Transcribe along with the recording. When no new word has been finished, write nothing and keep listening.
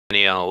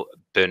Daniele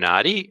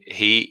Bernardi.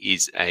 He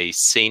is a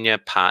senior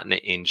partner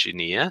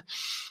engineer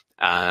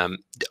and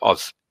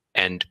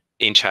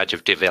in charge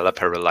of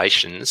developer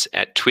relations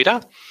at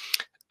Twitter.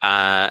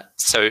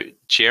 So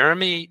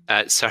Daniele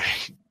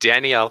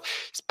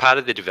is part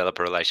of the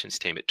developer relations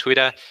team at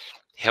Twitter,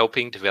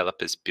 helping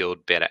developers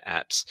build better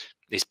apps.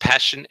 His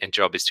passion and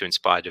job is to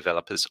inspire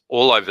developers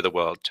all over the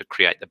world to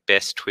create the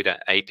best Twitter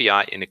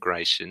API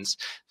integrations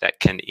that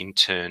can in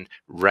turn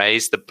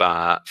raise the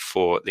bar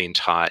for the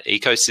entire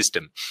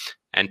ecosystem.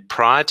 And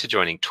prior to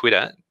joining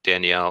Twitter,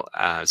 Daniele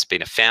has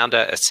been a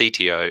founder, a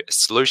CTO, a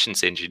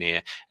solutions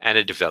engineer, and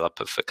a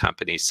developer for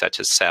companies such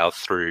as Sale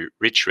Through,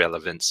 Rich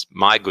Relevance,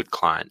 My Good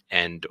Client,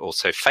 and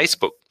also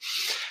Facebook.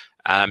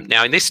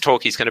 Now, in this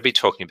talk, he's going to be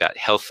talking about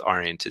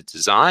health-oriented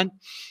design.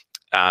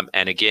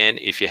 And again,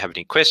 if you have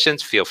any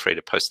questions, feel free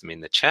to post them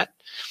in the chat.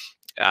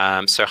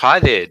 So hi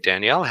there,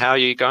 Daniele. How are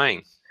you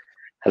going?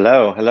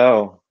 Hello,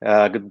 hello.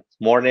 Good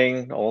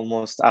morning,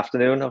 almost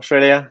afternoon,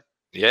 Australia.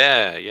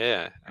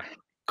 Yeah.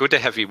 Good to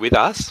have you with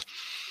us.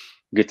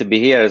 Good to be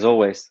here, as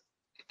always.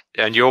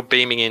 And you're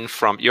beaming in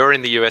you're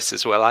in the US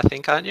as well, I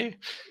think, aren't you?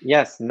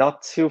 Yes,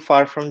 not too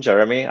far from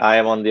Jeremy. I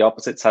am on the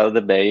opposite side of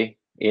the bay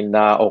in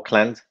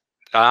Auckland.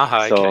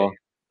 Okay. So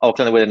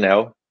Auckland with an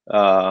O.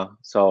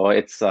 So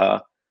it's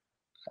not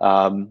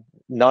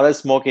as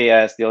smoky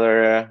as the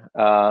other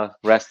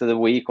rest of the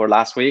week or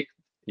last week.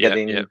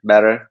 Getting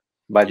better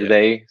by the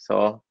day.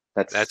 So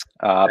that's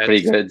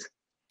pretty good.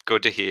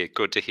 Good to hear.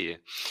 Good to hear.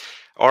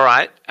 All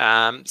right.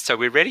 So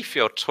we're ready for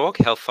your talk,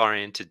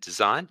 health-oriented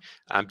design.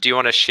 Do you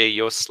want to share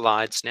your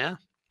slides now?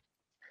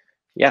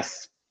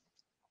 Yes.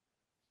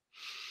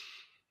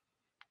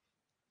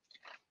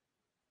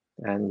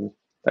 And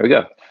there we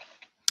go.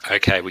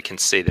 Okay, we can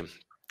see them.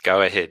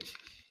 Go ahead.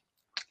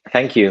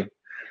 Thank you.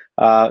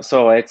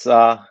 So it's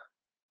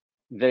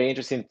very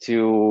interesting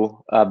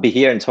to be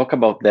here and talk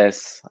about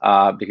this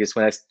because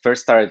when I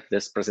first started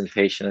this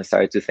presentation, I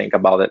started to think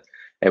about it.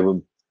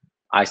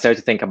 I started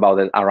to think about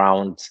it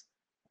around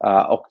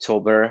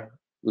October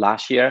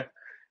last year,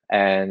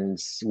 and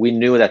we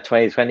knew that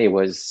 2020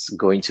 was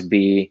going to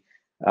be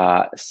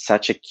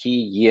such a key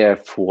year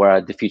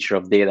for the future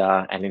of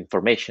data and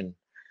information.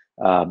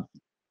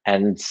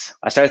 And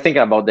I started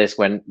thinking about this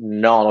when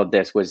none of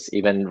this was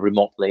even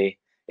remotely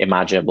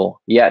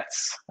imaginable. Yet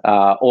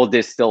all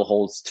this still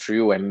holds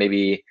true, and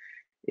maybe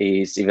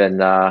is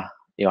even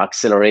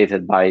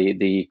accelerated by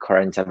the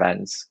current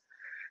events.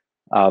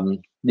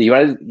 The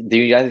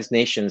United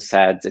Nations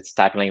said it's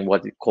tackling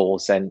what it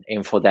calls an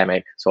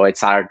infodemic. So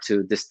it's hard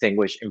to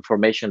distinguish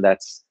information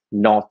that's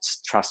not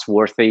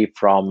trustworthy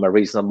from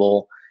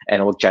reasonable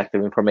and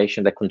objective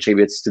information that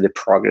contributes to the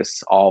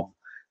progress of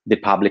the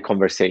public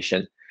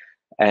conversation.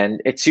 And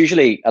it's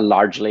usually a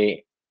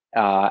largely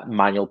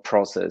manual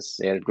process.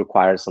 It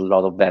requires a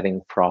lot of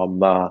vetting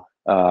from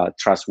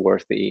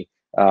trustworthy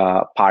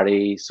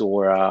parties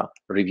or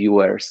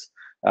reviewers,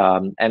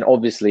 and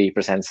obviously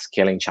presents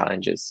scaling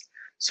challenges.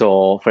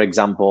 So, for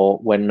example,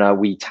 when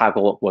we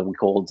tackle what we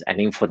called an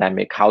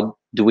infodemic, how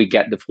do we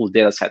get the full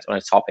data set on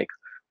a topic?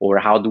 Or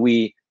how do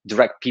we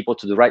direct people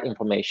to the right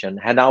information?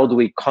 And how do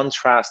we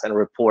contrast and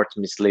report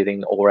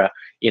misleading or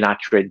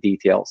inaccurate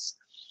details?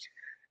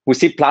 We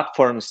see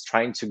platforms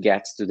trying to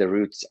get to the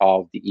roots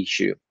of the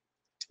issue.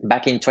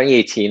 Back in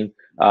 2018,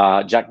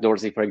 Jack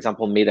Dorsey, for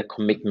example, made a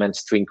commitment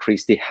to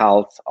increase the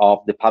health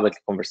of the public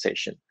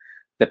conversation.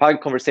 The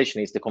public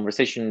conversation is the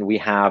conversation we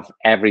have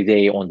every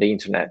day on the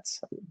internet,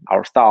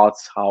 our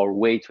thoughts, our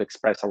way to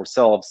express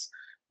ourselves,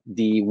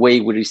 the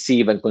way we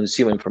receive and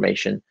consume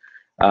information.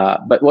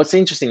 But what's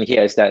interesting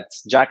here is that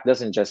Jack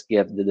doesn't just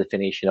give the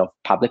definition of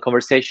public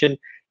conversation,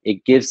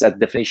 it gives a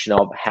definition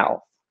of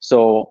health.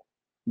 So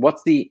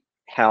what's the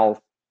health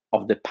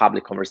of the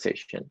public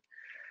conversation?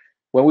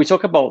 When we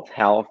talk about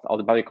health of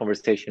the public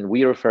conversation,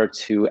 we refer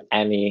to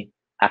any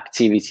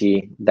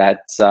activity that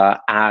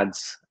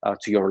adds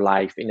to your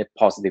life in a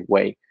positive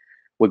way.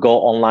 We go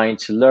online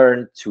to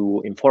learn,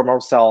 to inform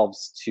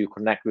ourselves, to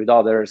connect with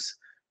others.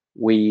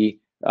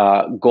 We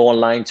go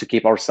online to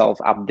keep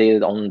ourselves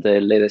updated on the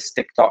latest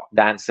TikTok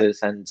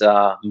dances and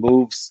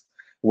moves.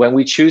 When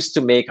we choose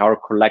to make our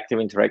collective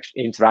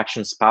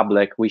interactions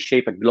public, we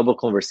shape a global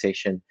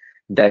conversation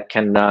that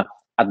can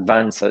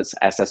advance us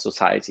as a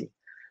society.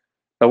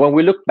 But when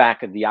we look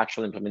back at the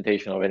actual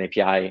implementation of an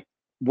API,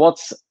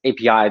 what's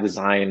API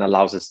design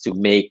allows us to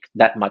make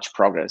that much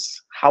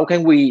progress? How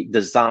can we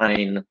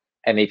design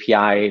an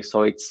API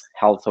so it's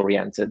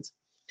health-oriented?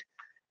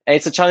 And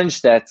it's a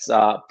challenge that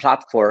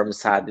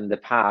platforms had in the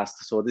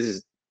past, so this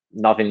is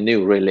nothing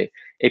new, really.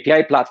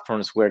 API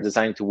platforms were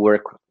designed to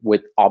work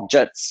with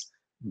objects,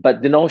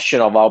 but the notion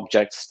of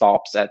object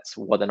stops at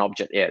what an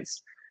object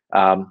is.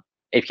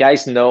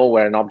 APIs know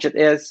where an object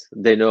is,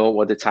 they know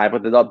what the type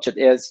of the object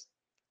is.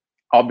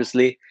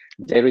 Obviously,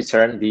 they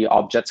return the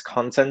object's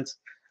content,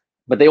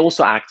 but they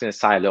also act in a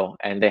silo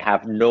and they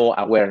have no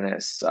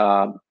awareness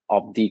of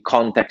the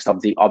context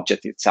of the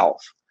object itself.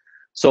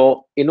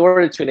 So in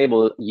order to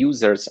enable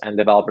users and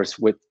developers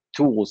with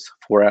tools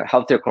for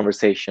healthier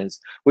conversations,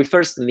 we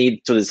first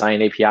need to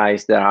design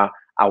APIs that are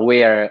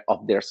aware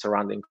of their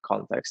surrounding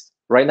context.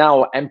 Right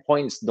now,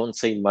 endpoints don't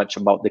say much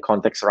about the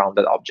context around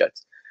that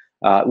object.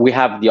 We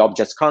have the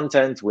object's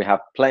content, we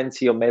have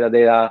plenty of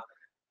metadata,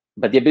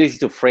 but the ability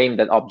to frame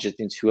that object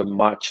into a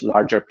much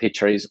larger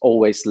picture is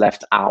always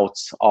left out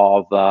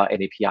of an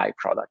API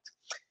product.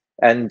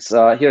 And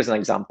here's an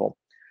example.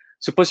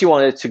 Suppose you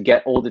wanted to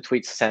get all the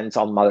tweets sent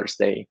on Mother's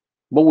Day.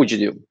 What would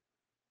you do?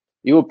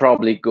 You will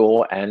probably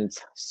go and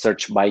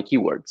search by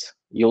keywords.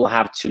 You'll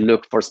have to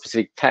look for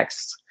specific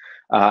texts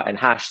and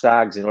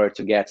hashtags in order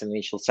to get an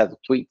initial set of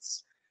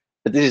tweets.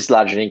 But this is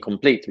largely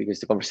incomplete because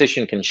the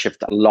conversation can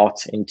shift a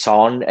lot in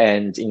tone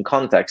and in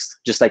context,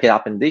 just like it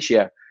happened this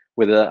year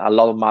with a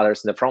lot of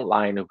mothers in the front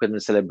line who couldn't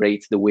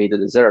celebrate the way they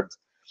deserved.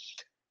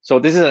 So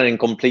this is an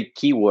incomplete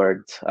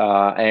keyword,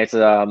 and it's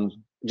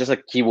just a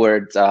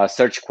keyword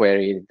search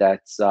query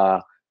that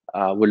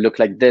would look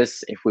like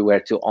this if we were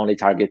to only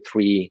target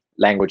 3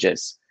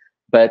 languages.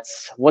 But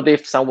what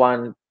if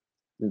someone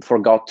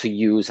forgot to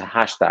use a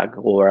hashtag,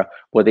 or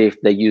what if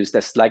they used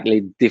a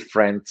slightly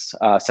different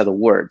set of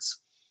words?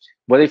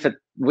 What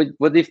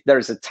if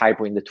there's a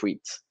typo in the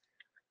tweet?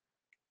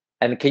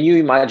 And can you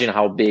imagine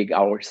how big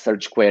our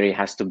search query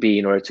has to be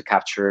in order to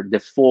capture the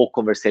full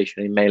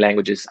conversation in many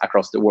languages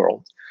across the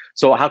world?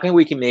 So how can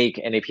we make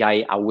an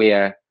API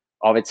aware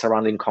of its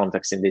surrounding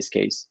context in this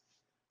case?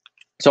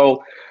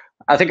 So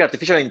I think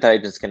artificial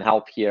intelligence can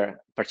help here,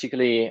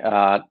 particularly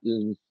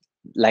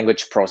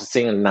language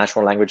processing and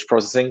natural language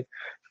processing.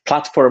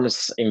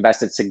 Platforms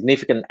invested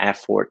significant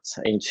effort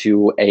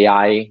into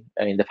AI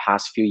in the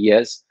past few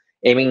years,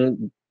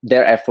 aiming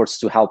their efforts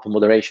to help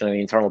moderation and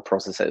internal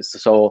processes.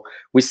 So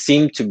we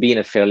seem to be in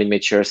a fairly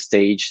mature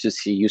stage to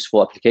see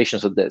useful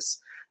applications of this.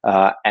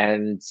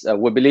 And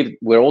we believe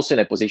we're also in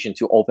a position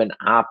to open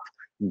up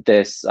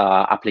these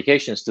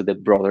applications to the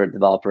broader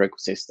developer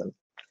ecosystem.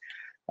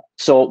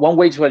 So one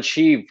way to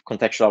achieve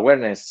contextual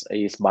awareness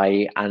is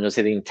by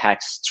annotating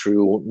text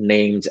through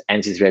named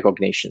entity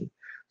recognition,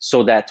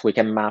 so that we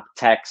can map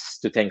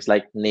text to things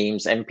like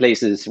names and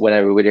places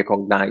whenever we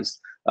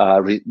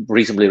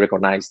reasonably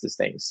recognize these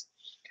things.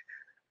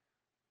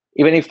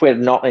 Even if we're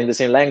not in the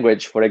same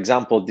language, for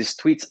example, these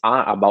tweets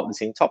are about the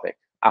same topic,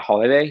 a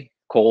holiday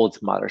called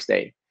Mother's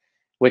Day.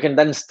 We can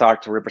then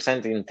start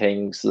representing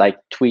things like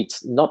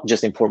tweets, not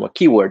just in form of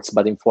keywords,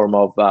 but in form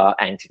of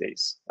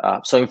entities.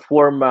 So in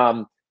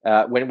form,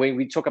 when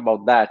we talk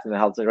about that in the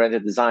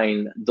health-oriented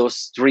design,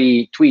 those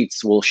 3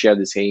 tweets will share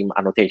the same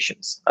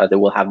annotations. They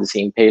will have the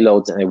same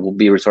payloads, and it will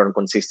be returned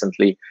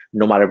consistently,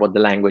 no matter what the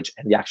language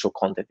and the actual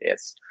content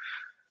is.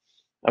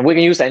 And we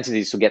can use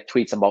entities to get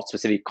tweets about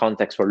specific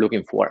context we're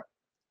looking for.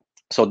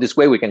 So this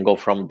way we can go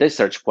from this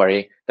search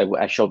query that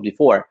I showed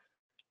before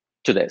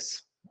to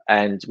this.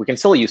 And we can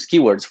still use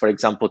keywords, for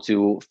example,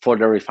 to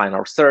further refine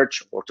our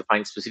search or to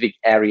find specific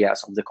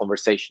areas of the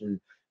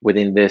conversation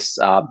within this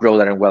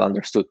broader and well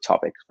understood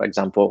topic. For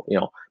example,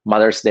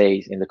 Mother's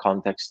Day in the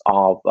context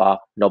of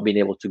not being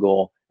able to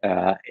go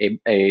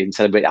and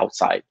celebrate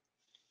outside.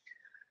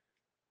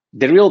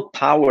 The real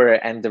power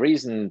and the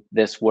reason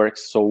this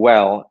works so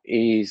well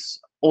is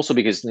also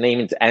because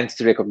named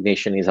entity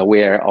recognition is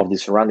aware of the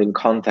surrounding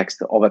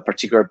context of a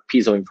particular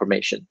piece of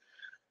information.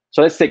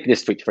 So let's take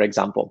this tweet, for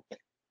example.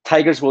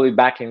 Tigers will be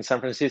back in San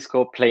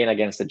Francisco playing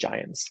against the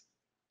Giants.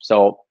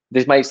 So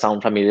this might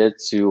sound familiar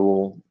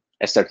to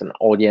a certain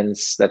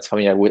audience that's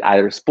familiar with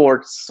either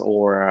sports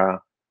or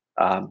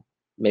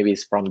maybe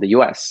it's from the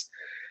US.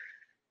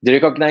 The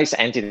recognized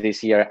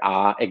entities here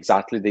are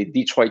exactly the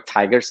Detroit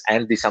Tigers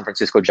and the San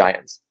Francisco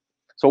Giants.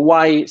 So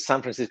why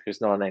San Francisco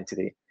is not an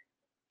entity?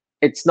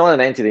 It's not an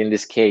entity in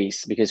this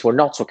case because we're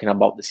not talking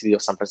about the city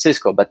of San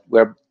Francisco, but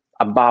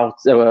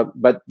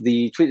but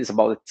the tweet is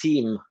about a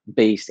team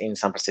based in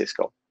San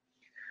Francisco.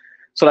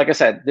 So like I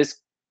said, this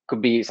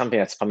could be something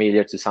that's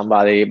familiar to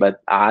somebody,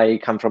 but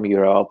I come from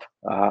Europe.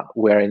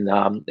 We're in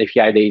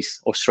Apidays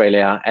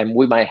Australia, and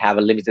we might have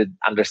a limited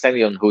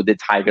understanding on who the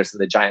Tigers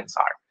and the Giants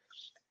are.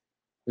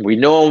 We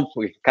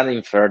can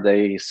infer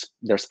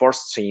their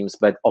sports teams,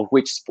 but of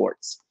which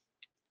sports?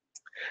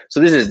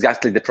 So this is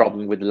exactly the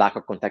problem with the lack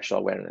of contextual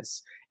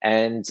awareness.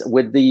 And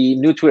with the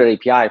new Twitter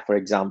API, for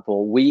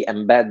example, we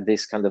embed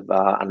this kind of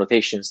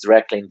annotations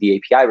directly in the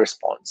API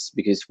response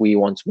because we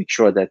want to make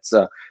sure that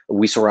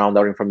we surround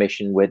our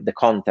information with the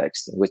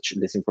context in which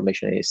this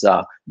information is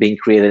being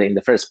created in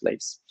the first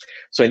place.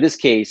 So in this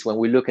case, when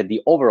we look at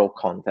the overall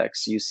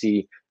context, you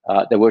see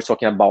that we're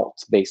talking about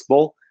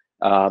baseball.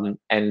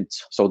 And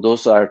so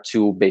those are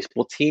 2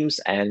 baseball teams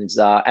and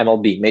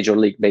MLB, Major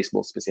League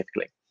Baseball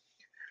specifically.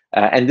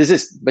 And this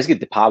is basically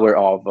the power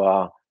of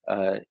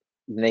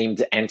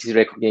named entity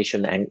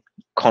recognition and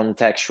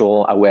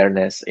contextual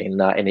awareness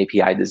in an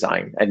API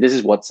design. And this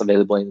is what's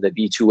available in the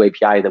V2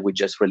 API that we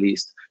just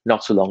released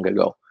not too long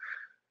ago.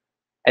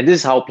 And this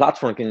is how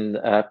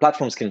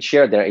platforms can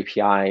share their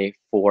API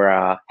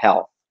for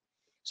health.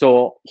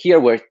 So here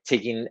we're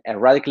taking a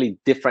radically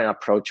different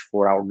approach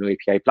for our new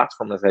API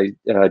platform, as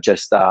I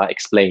just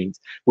explained.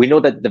 We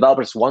know that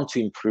developers want to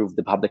improve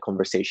the public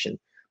conversation,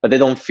 but they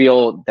don't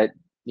feel that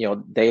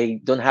they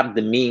don't have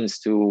the means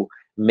to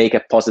make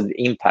a positive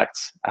impact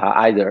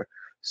either.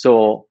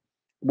 So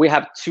we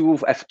have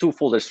a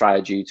two-folder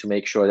strategy to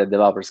make sure that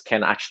developers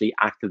can actually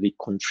actively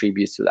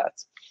contribute to that.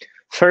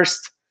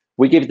 First,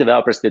 we give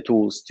developers the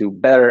tools to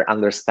better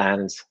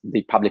understand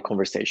the public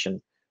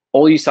conversation.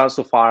 All you saw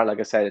so far, like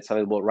I said, it's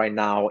available right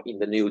now in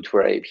the new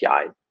Twitter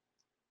API.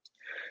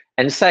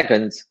 And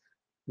second,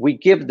 we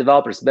give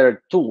developers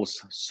better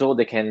tools so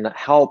they can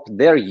help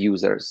their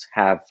users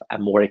have a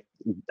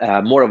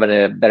more of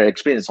a better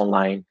experience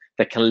online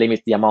that can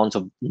limit the amount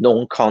of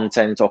known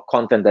content or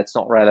content that's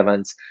not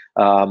relevant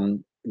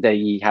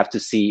they have to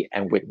see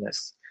and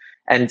witness.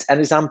 And an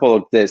example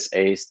of this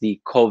is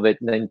the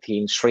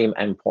COVID-19 stream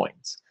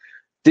endpoint.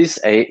 This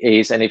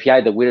is an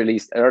API that we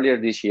released earlier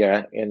this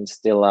year and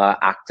still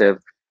active,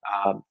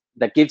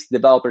 that gives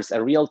developers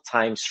a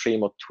real-time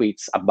stream of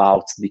tweets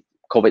about the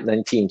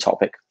COVID-19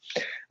 topic.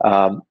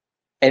 And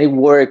it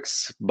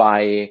works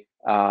by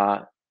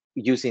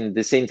using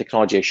the same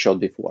technology I showed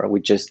before. We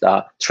just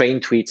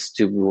train tweets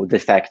to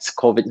detect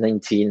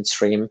COVID-19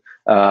 stream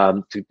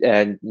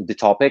and the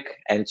topic,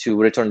 and to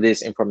return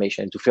this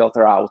information to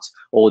filter out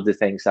all the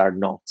things that are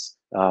not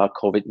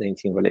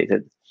COVID-19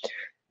 related.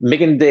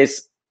 Making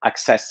this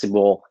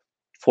accessible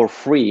for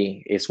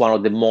free is one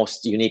of the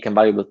most unique and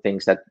valuable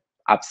things that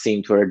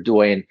APIscene are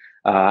doing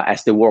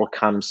as the world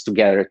comes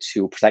together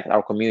to protect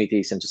our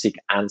communities and to seek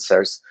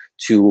answers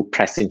to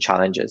pressing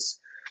challenges.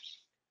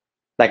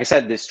 Like I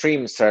said, the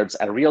stream serves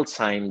a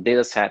real-time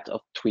data set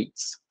of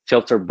tweets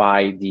filtered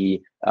by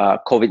the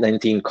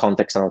COVID-19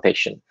 context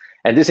annotation.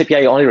 And this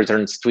API only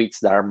returns tweets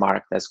that are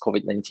marked as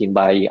COVID-19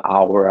 by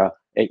our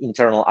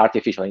internal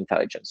artificial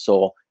intelligence.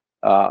 So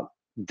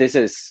this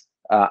is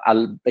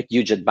a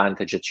huge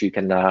advantage that you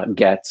can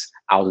get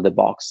out of the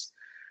box.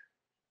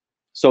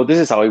 So this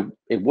is how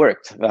it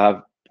worked.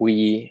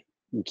 We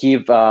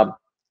give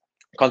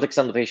context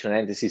annotation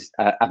entities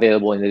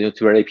available in the new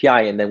Twitter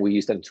API, and then we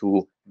use them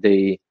to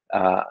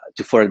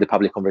further the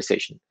public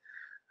conversation.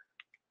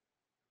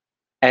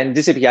 And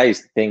this API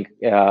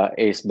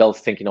is built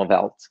thinking of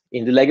health.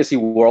 In the legacy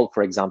world,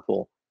 for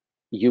example,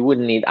 you would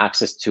need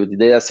access to the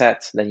data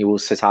set. Then you will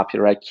set up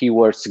your right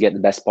keywords to get the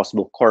best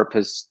possible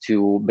corpus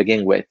to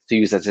begin with, to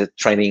use as a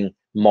training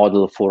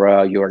model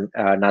for your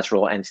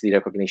natural entity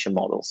recognition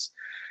models.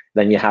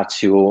 Then you have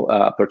to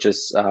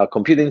purchase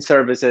computing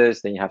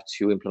services. Then you have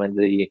to implement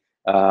the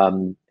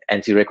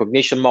entity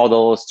recognition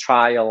models,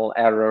 trial,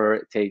 error.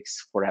 It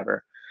takes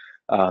forever.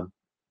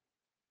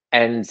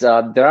 And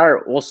there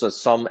are also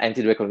some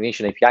entity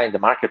recognition API in the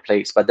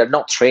marketplace, but they're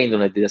not trained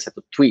on a data set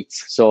of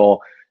tweets. So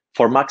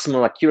for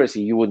maximum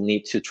accuracy, you would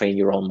need to train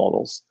your own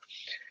models.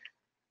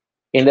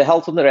 In the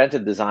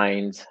health-oriented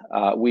design,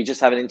 we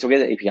just have an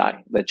integrated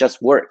API that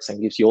just works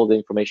and gives you all the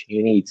information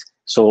you need.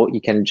 So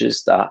you can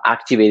just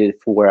activate it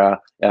for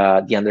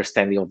the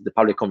understanding of the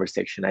public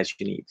conversation as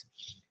you need.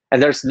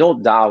 And there's no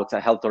doubt a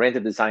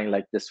health-oriented design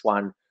like this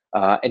one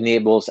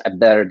enables a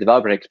better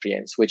developer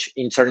experience, which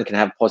in turn can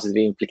have positive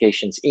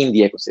implications in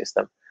the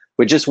ecosystem.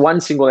 With just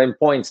one single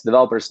endpoint,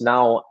 developers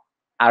now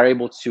are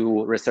able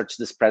to research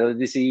the spread of the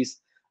disease,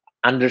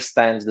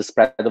 understand the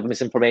spread of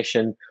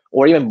misinformation,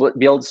 or even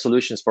build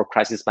solutions for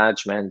crisis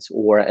management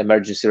or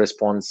emergency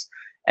response,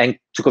 and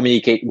to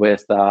communicate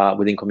with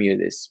within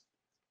communities.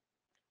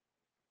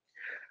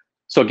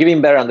 So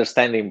giving better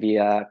understanding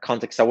via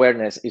context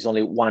awareness is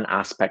only one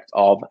aspect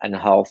of an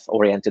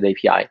health-oriented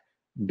API.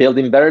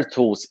 Building better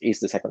tools is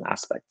the second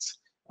aspect.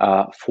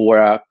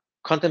 For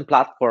content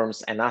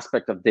platforms, an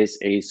aspect of this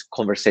is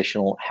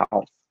conversational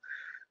health.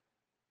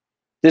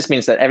 This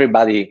means that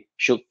everybody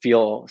should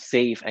feel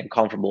safe and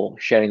comfortable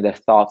sharing their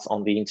thoughts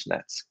on the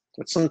internet.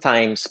 But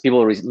sometimes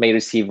people may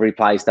receive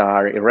replies that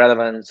are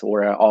irrelevant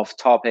or off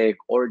topic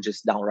or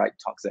just downright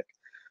toxic.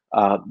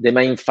 They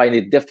may find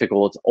it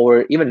difficult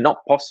or even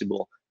not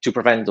possible to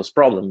prevent those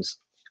problems.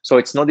 So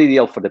it's not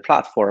ideal for the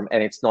platform,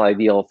 and it's not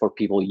ideal for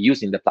people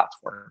using the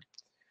platform.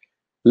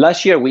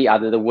 Last year, we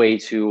added a way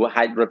to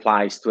hide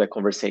replies to a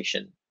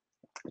conversation.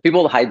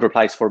 People hide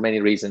replies for many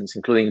reasons,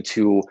 including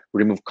to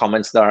remove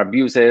comments that are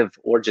abusive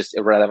or just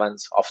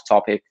irrelevant, off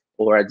topic,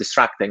 or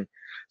distracting.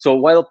 So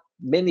while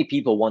many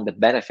people want the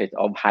benefit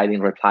of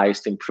hiding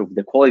replies to improve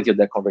the quality of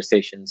their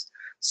conversations,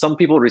 some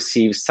people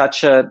receive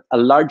such a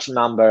large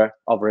number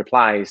of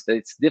replies that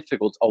it's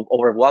difficult or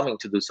overwhelming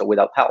to do so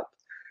without help.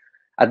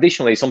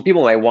 Additionally, some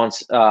people might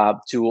want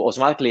to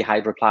automatically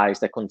hide replies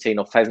that contain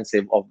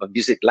offensive or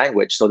abusive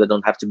language so they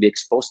don't have to be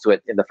exposed to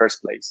it in the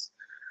first place.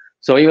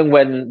 So even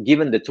when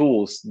given the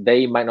tools,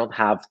 they might not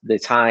have the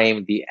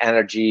time, the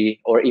energy,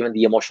 or even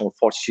the emotional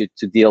fortitude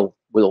to deal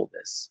with all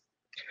this.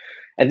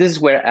 And this is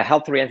where a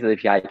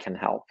health-oriented API can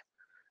help.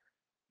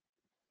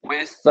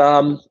 With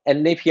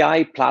an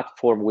API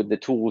platform with the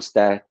tools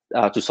that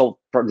to solve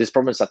these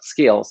problems at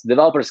scale,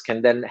 developers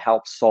can then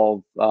help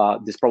solve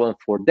this problem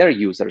for their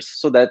users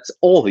so that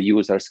all the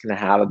users can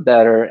have a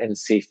better and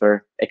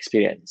safer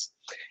experience.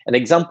 An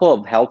example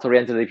of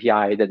health-oriented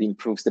API that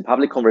improves the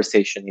public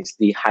conversation is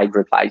the Hide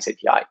Replies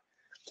API.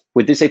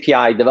 With this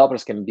API,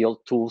 developers can build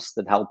tools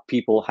that help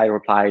people hide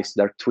replies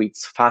to their tweets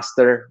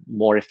faster,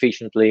 more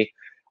efficiently,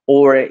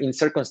 or in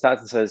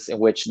circumstances in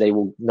which they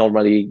will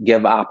normally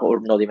give up or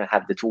not even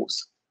have the tools.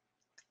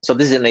 So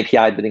this is an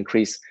API that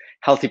increases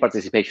healthy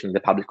participation in the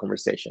public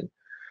conversation.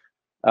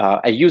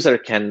 A user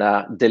can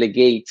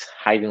delegate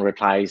hiding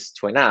replies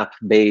to an app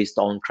based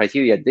on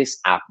criteria this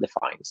app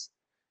defines.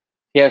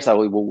 Here's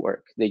how it will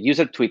work. The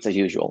user tweets as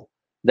usual.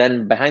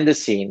 Then behind the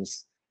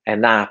scenes,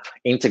 an app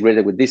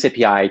integrated with this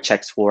API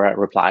checks for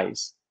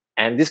replies.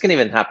 And this can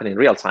even happen in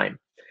real time.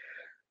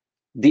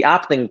 The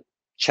app then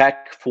check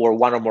for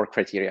one or more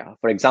criteria.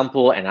 For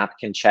example, an app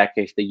can check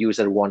if the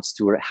user wants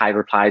to hide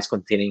replies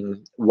containing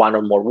one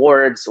or more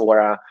words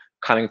or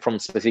coming from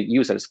specific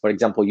users, for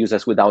example,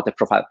 users without a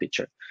profile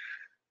picture.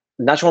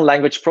 Natural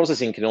language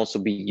processing can also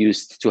be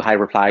used to hide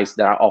replies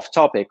that are off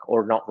topic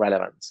or not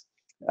relevant.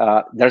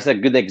 There's a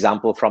good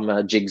example from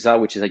Jigsaw,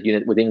 which is a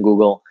unit within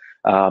Google.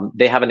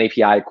 They have an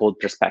API called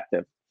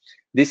Perspective.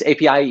 This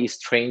API is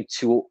trained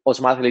to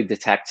automatically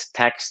detect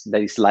text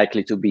that is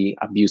likely to be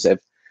abusive.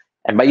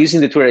 And by using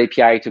the Twitter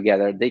API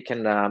together, they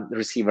can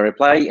receive a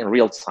reply in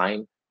real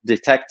time,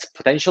 detect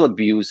potential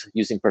abuse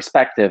using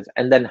Perspective,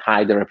 and then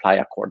hide the reply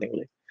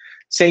accordingly.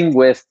 Same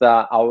with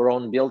our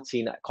own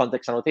built-in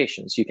context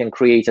annotations. You can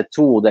create a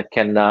tool that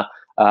can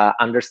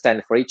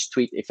understand for each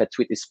tweet if a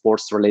tweet is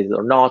sports related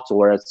or not,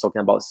 or it's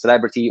talking about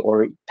celebrity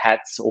or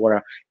pets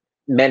or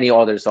many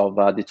others of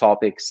the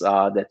topics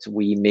that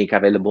we make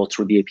available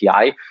through the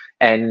API.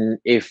 And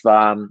if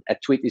a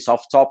tweet is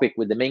off topic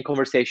with the main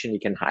conversation, you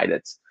can hide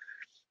it.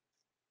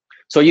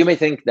 So you may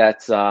think that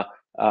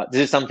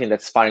this is something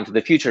that's far into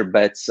the future,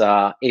 but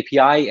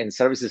API and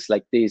services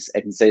like this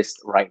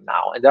exist right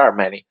now, and there are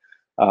many.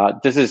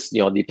 This is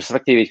the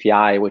Perspective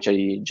API, which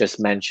I just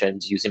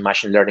mentioned, using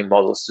machine learning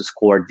models to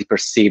score the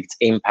perceived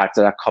impact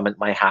that a comment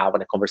might have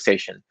on a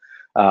conversation.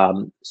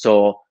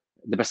 So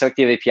the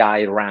Perspective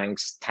API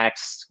ranks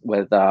text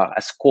with a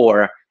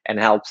score and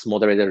helps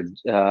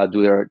moderators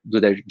do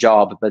their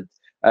job, but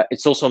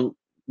it's also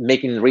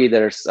making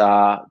readers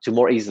to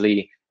more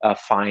easily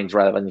find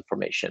relevant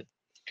information.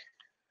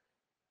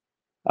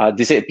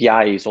 This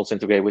API is also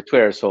integrated with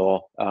Twitter,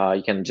 so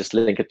you can just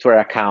link a Twitter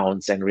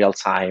accounts and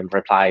real-time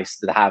replies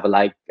that have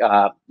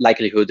a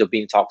likelihood of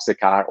being toxic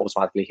are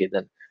automatically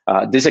hidden.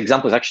 This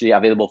example is actually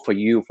available for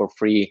you for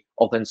free,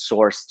 open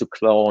source, to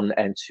clone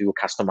and to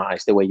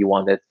customize the way you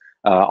want it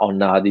on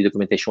the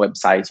documentation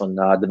websites on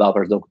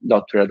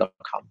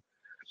developers.twitter.com.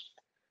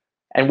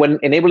 And when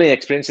enabling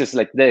experiences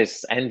like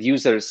this, end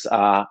users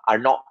are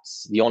not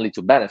the only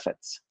to benefit,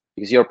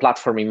 because your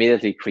platform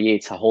immediately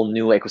creates a whole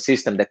new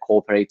ecosystem that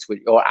cooperates with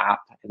your app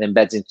and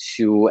embeds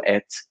into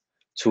it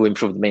to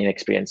improve the main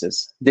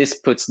experiences. This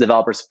puts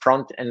developers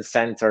front and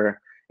center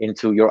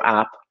into your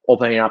app,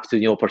 opening up to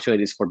new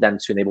opportunities for them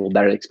to enable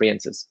better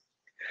experiences.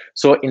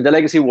 So in the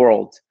legacy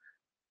world,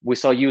 we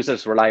saw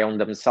users rely on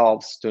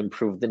themselves to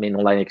improve the main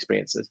online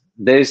experiences.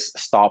 This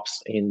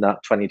stops in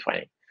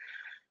 2020.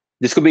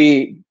 This could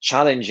be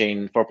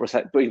challenging for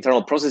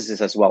internal processes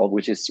as well,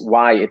 which is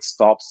why it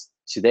stops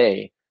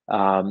today.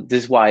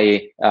 This is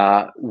why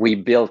we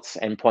built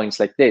endpoints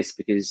like this,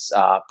 because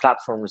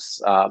platforms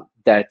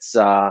that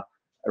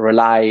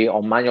rely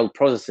on manual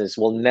processes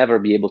will never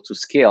be able to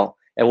scale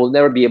and will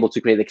never be able to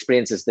create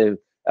experiences that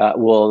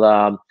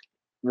will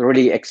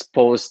really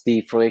expose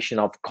the fruition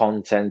of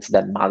content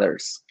that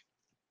matters.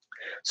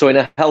 So in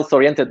a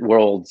health-oriented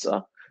world,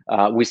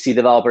 we see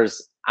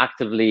developers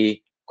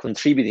actively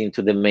contributing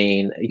to the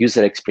main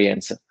user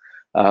experience.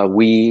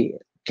 We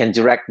can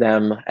direct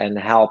them and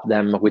help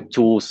them with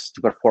tools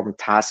to perform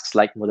tasks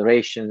like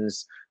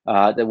moderations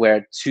that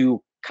were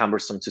too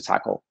cumbersome to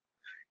tackle.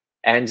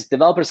 And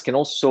developers can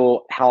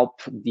also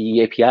help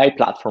the API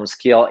platform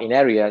scale in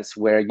areas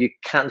where you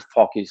can't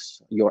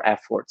focus your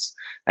efforts.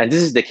 And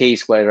this is the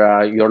case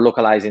where you're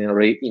localizing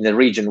in a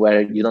region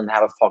where you don't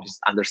have a focused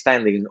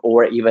understanding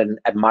or even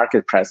a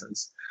market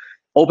presence.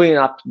 Opening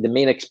up the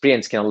main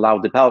experience can allow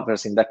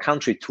developers in that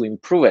country to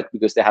improve it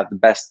because they have the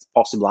best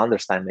possible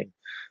understanding.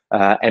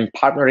 And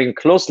partnering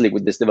closely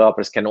with these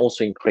developers can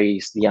also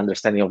increase the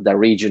understanding of the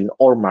region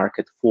or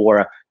market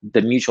for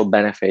the mutual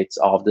benefits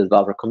of the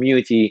developer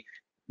community,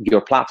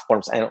 your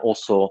platforms, and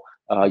also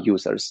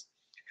users.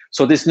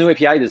 So this new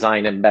API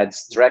design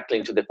embeds directly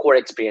into the core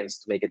experience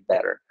to make it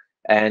better.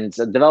 And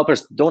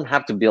developers don't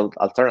have to build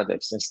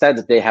alternatives.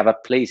 Instead, they have a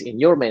place in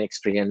your main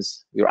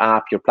experience, your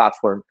app, your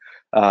platform,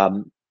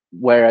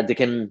 where they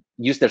can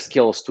use their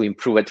skills to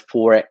improve it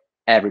for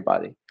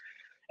everybody.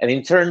 And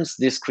in turn,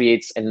 this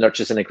creates and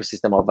nurtures an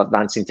ecosystem of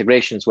advanced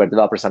integrations where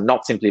developers are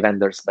not simply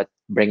vendors, but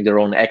bring their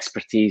own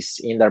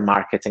expertise in their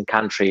market and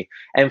country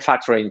and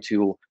factor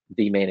into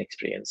the main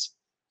experience.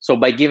 So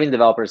by giving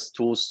developers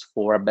tools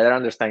for a better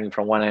understanding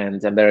from one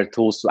end and better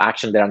tools to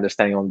action their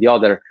understanding on the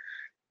other,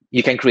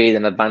 you can create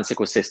an advanced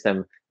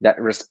ecosystem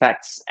that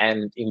respects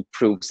and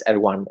improves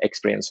everyone's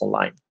experience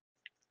online.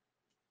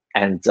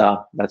 And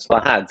that's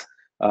what I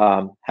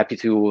had. Happy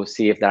to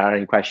see if there are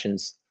any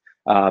questions.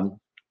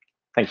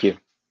 Thank you.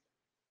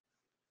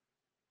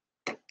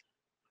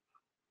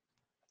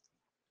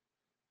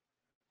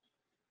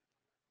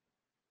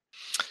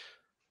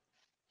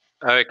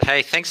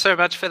 Okay, thanks so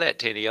much for that,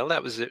 Danielle.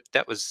 That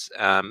was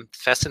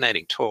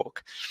fascinating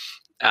talk,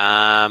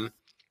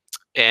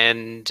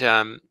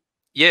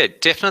 yeah,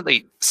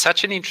 definitely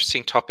such an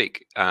interesting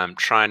topic.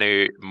 Trying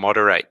to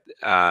moderate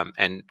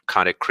and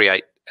kind of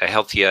create a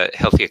healthier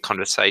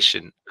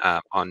conversation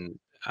on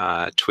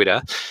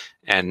Twitter,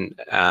 and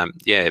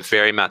yeah,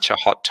 very much a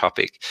hot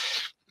topic.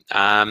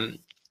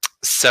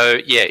 So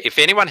yeah, if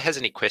anyone has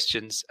any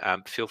questions,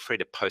 feel free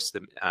to post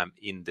them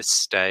in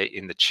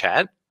the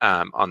chat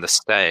on the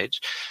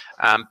stage.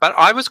 But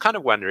I was kind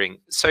of wondering,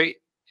 so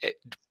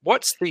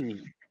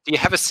do you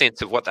have a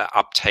sense of what the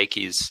uptake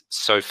is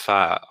so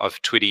far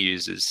of Twitter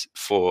users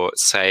for,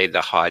 say,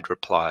 the hide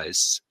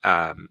replies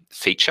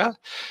feature?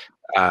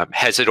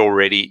 Has it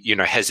already,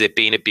 has there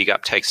been a big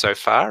uptake so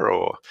far,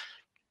 or?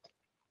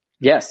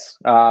 Yes,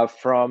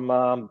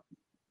 from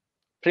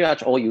pretty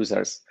much all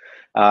users.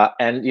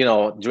 And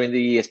during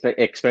the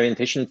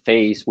experimentation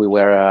phase, we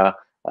were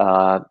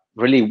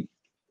really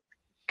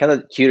kind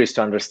of curious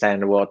to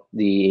understand what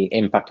the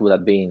impact would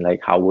have been.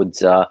 Like, how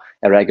would a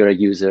regular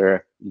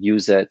user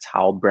use it?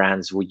 How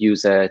brands would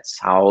use it?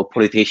 How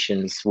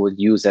politicians would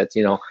use it?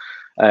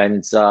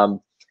 And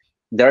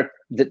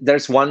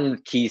there's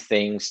one key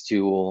things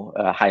to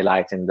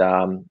highlight in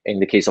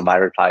the case of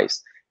iReplies.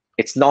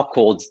 It's not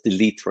called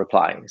delete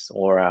replies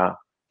or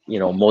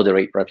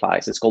moderate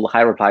replies. It's called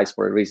high replies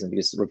for a reason,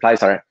 because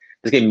replies are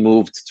basically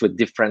moved to a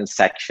different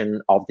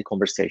section of the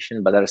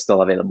conversation, but they're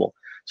still available.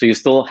 So you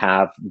still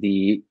have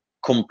the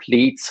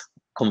complete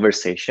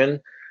conversation,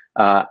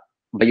 but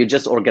you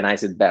just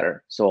organize it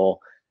better. So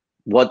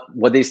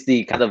what is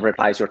the kind of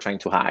replies you're trying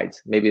to hide?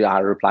 Maybe there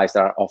are replies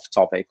that are off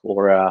topic,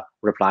 or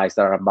replies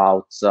that are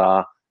about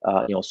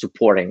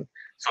supporting.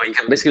 So you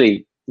can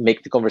basically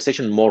make the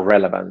conversation more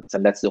relevant,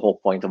 and that's the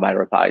whole point of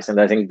iReplies. And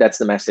I think that's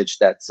the message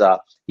that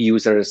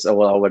users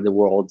all over the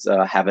world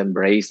have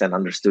embraced and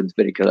understood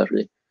very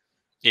clearly.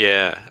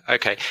 Yeah.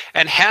 Okay.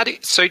 And how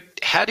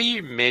do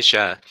you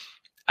measure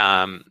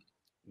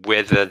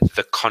whether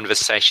the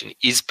conversation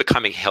is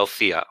becoming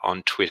healthier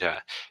on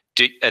Twitter?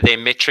 Are there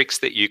metrics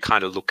that you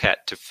kind of look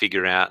at to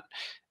figure out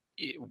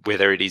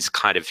whether it is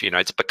kind of,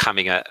 it's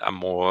becoming a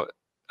more,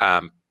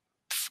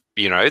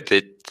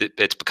 that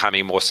it's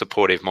becoming more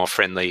supportive, more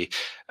friendly,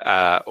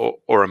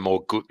 or a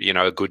more good,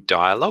 a good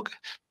dialogue?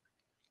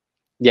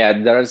 Yeah,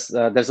 there's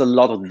a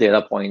lot of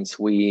data points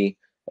we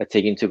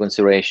take into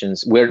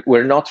considerations.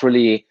 We're not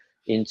really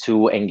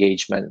into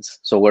engagement,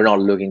 so we're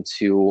not looking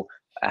to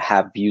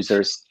have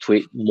users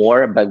tweet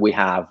more, but we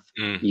have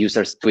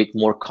users tweet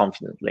more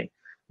confidently.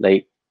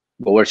 Like,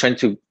 what we're trying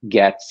to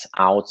get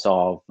out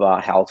of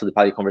health of the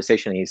public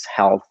conversation is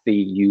healthy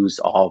use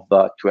of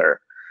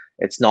Twitter.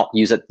 It's not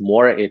use it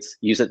more, it's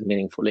use it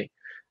meaningfully.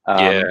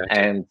 Okay.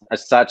 And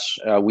as such,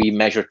 we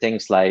measure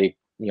things like,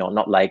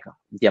 not like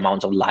the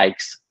amount of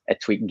likes a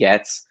tweet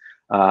gets,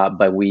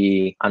 but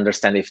we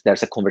understand if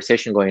there's a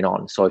conversation going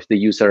on. So if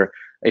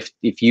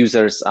if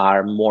users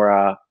are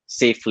more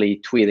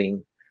safely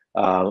tweeting,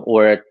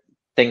 or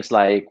things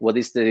like, what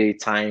is the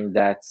time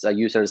that a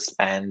user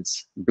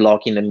spends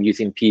blocking and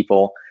muting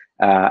people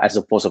as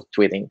opposed to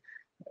tweeting?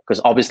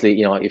 Because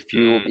obviously,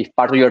 if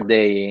part of your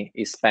day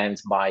is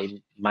spent by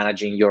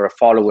managing your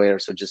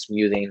followers, or just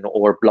muting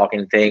or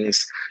blocking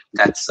things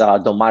that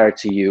don't matter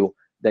to you,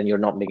 then you're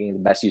not making the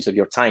best use of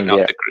your time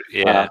there.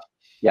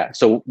 Yeah.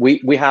 So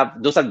we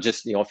have, those are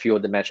just a few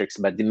of the metrics,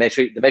 but the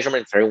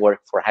measurement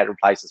framework for high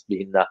replies has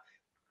been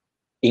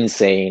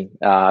insane,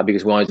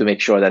 because we wanted to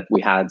make sure that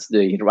we had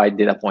the right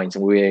data points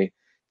and we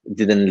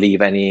didn't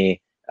leave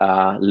any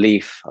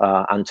leaf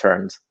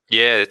unturned.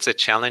 Yeah, it's a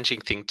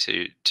challenging thing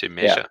to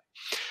measure. Yeah.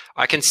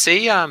 I can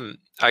see.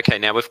 Okay,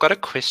 now we've got a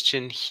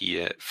question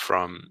here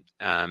from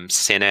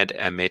Senad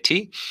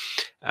Ameti,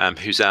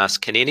 who's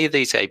asked, can any of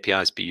these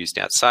APIs be used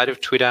outside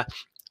of Twitter?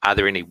 Are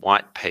there any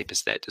white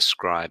papers that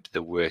describe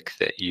the work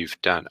that you've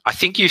done? I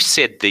think you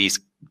said these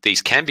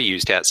can be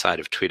used outside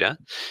of Twitter.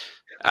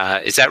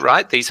 Is that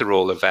right? These are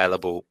all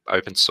available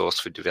open source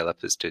for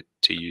developers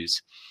to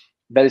use.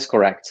 That is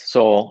correct.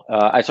 So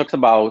I talked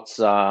about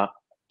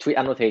tweet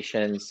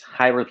annotations,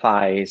 high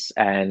replies,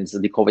 and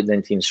the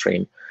COVID-19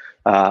 stream.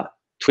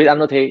 Tweet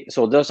annotate.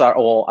 So those are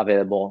all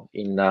available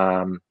in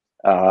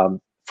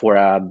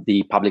for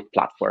the public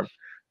platform.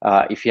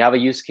 If you have a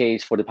use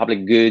case for the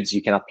public goods,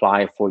 you can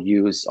apply for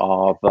use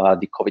of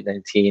the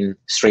COVID-19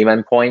 stream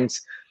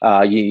endpoints.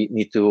 You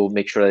need to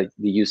make sure that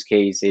the use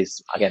case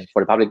is, again,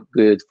 for the public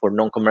good, for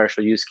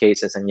non-commercial use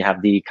cases, and you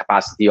have the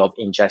capacity of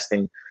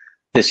ingesting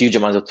this huge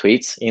amount of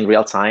tweets in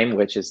real time,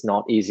 which is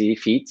not easy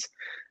feat.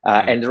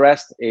 And the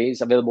rest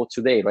is available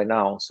today, right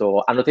now.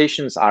 So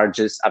annotations are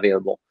just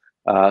available.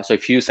 So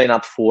if you sign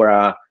up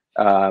for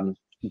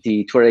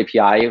the Twitter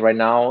API right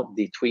now,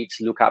 the tweets,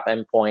 lookup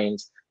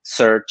endpoints,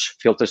 search,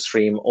 filter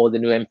stream, all the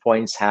new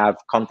endpoints have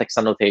context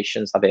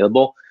annotations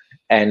available,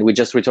 and we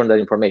just return that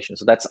information.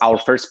 So that's our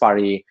first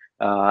party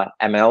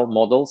ML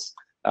models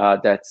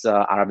that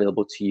are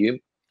available to you.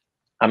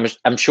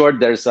 I'm sure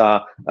there's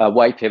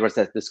white papers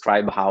that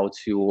describe how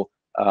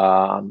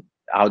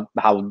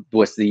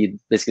was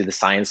basically the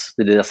science,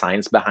 the data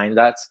science behind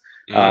that.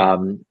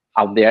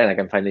 out there, and I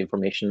can find the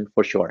information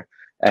for sure.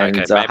 And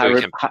okay, maybe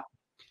we can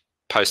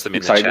post them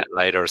in the chat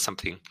later or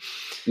something.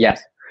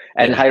 Yes,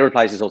 and High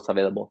Replies is also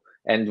available.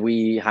 And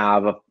we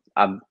have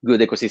a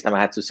good ecosystem, I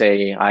had to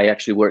say. I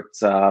actually worked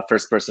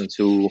first person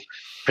to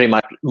pretty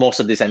much most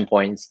of these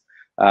endpoints.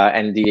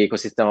 And the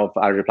ecosystem of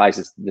High Replies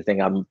is the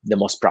thing I'm the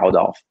most proud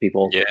of.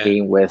 People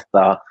came with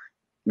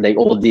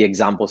all the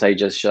examples I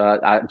just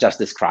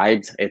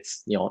described.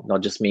 It's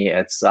not just me,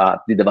 it's the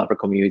developer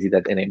community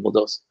that enabled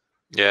those.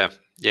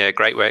 Yeah,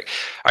 great work.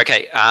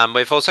 Okay,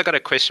 we've also got a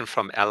question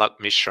from Alok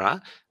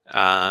Mishra.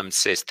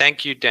 Says,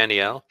 thank you,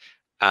 Danielle.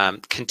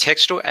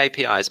 Contextual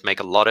APIs make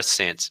a lot of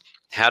sense.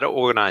 How do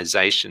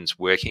organizations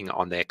working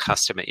on their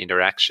customer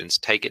interactions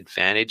take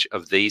advantage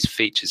of these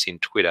features in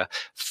Twitter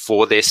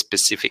for their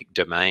specific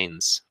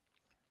domains?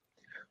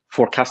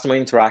 For customer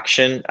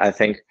interaction, I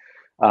think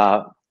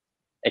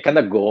it kind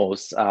of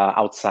goes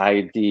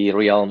outside the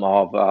realm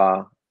of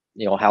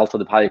health of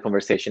the public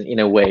conversation in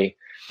a way,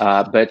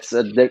 but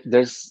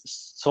there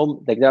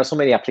are so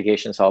many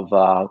applications of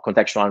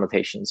contextual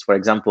annotations. For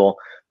example,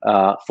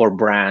 for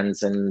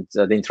brands and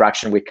the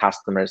interaction with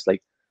customers,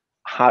 like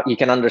how you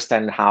can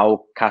understand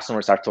how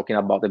customers are talking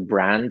about the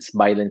brand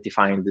by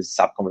identifying this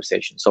sub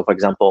conversation. So, for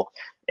example,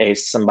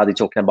 is somebody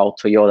talking about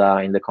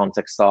Toyota in the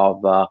context of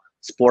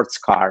sports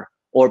car,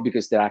 or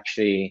because they're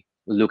actually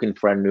looking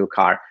for a new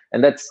car?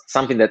 And that's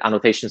something that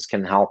annotations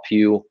can help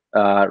you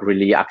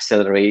really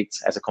accelerate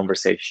as a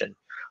conversation.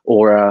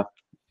 Or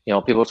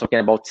people talking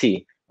about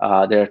tea,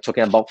 they're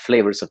talking about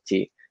flavors of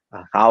tea.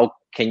 How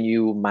can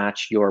you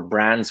match your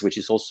brands, which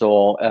is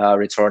also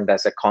returned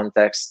as a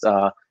context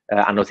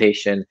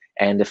annotation,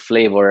 and the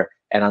flavor,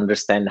 and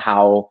understand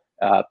how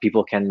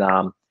people can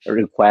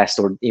request,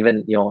 or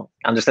even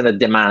understand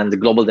the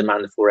global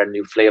demand for a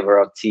new flavor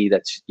of tea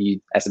that you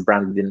as a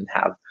brand didn't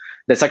have.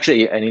 That's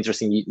actually an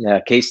interesting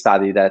case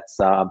study that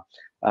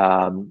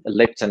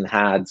Lipton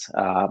had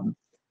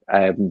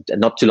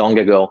not too long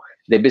ago.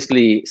 They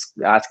basically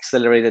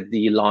accelerated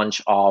the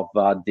launch of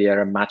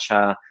their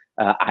matcha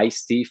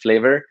iced tea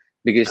flavor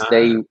because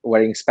they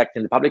were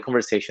inspecting the public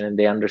conversation, and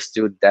they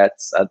understood that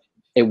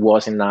it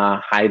was in a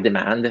high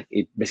demand.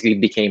 It basically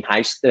became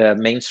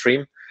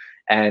mainstream,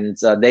 and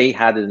they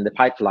had it in the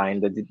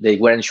pipeline, that they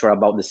weren't sure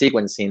about the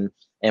sequencing,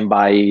 and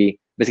by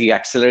basically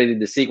accelerating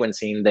the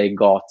sequencing, they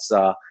got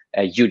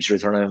a huge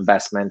return on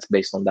investment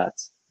based on that.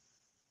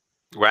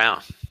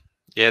 Wow.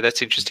 Yeah,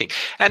 that's interesting.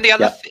 And the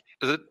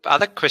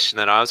other question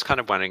that I was kind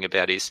of wondering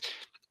about is,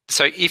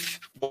 so if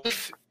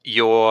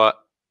you're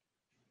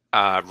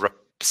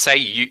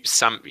say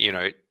someone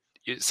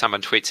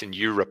tweets and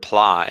you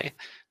reply,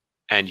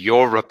 and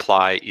your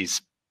reply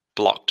is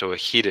blocked or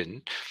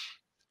hidden,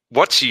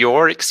 what's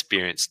your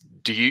experience?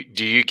 Do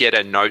you get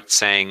a note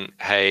saying,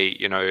 hey,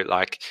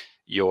 like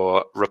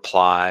your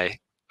reply,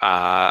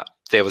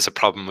 there was a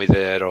problem with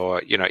it,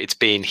 or it's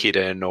being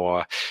hidden,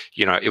 or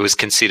it was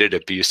considered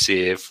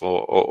abusive,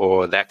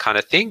 or that kind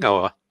of thing?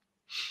 Or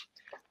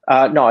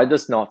no, it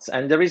does not.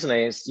 And the reason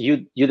is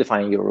you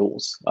define your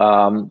rules.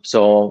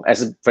 So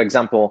for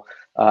example,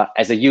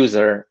 as a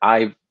user,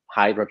 I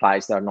hide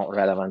replies that are not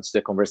relevant to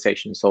the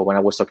conversation. So when I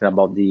was talking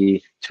about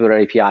the Twitter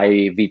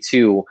API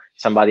v2,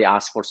 somebody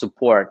asked for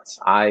support.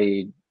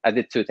 I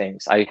did two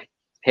things. I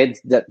hid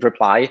that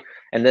reply,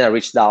 and then I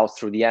reached out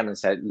through DM and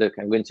said, look,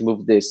 I'm going to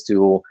move this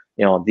to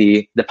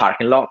the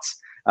parking lots,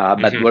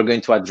 but we're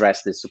going to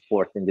address this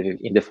support in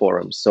the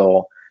forum.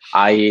 So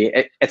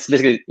it's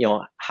basically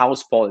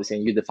house policy,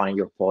 and you define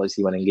your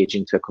policy when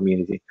engaging to a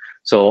community.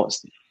 So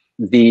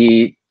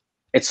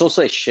it's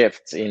also a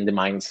shift in the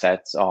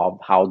mindset of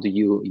how do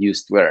you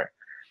use Twitter.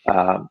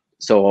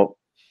 So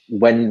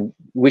when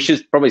we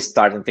should probably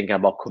start thinking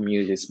about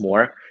communities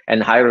more,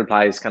 and High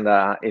Reply is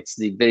it's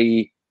the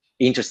very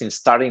interesting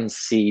starting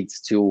seed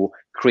to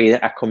create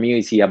a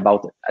community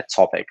about a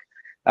topic.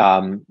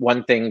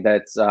 One thing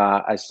that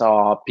I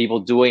saw people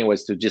doing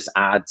was to just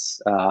add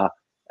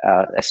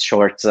a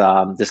short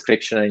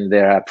description in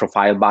their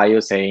profile bio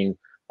saying,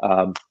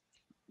 I'm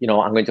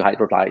going to hide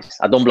replies.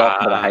 I don't block,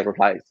 but I hide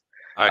replies.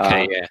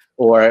 Okay,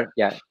 Or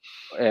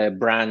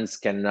brands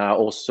can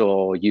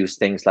also use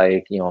things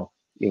like,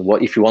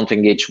 if you want to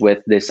engage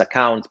with this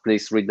account,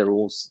 please read the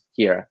rules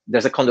here.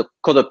 There's a code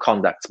of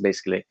conduct,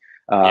 basically,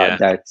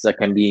 that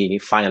can be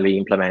finally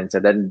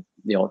implemented. And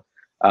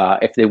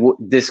if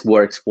this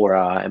works for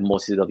a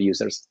multitude of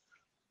users.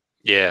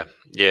 Yeah.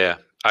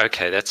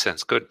 Okay, that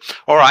sounds good.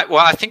 All right.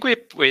 Well, I think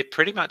we're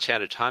pretty much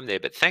out of time there,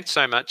 but thanks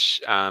so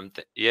much.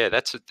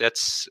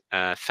 That's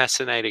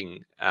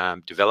fascinating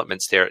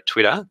developments there at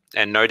Twitter,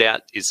 and no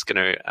doubt is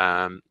going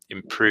to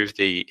improve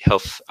the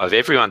health of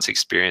everyone's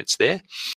experience there.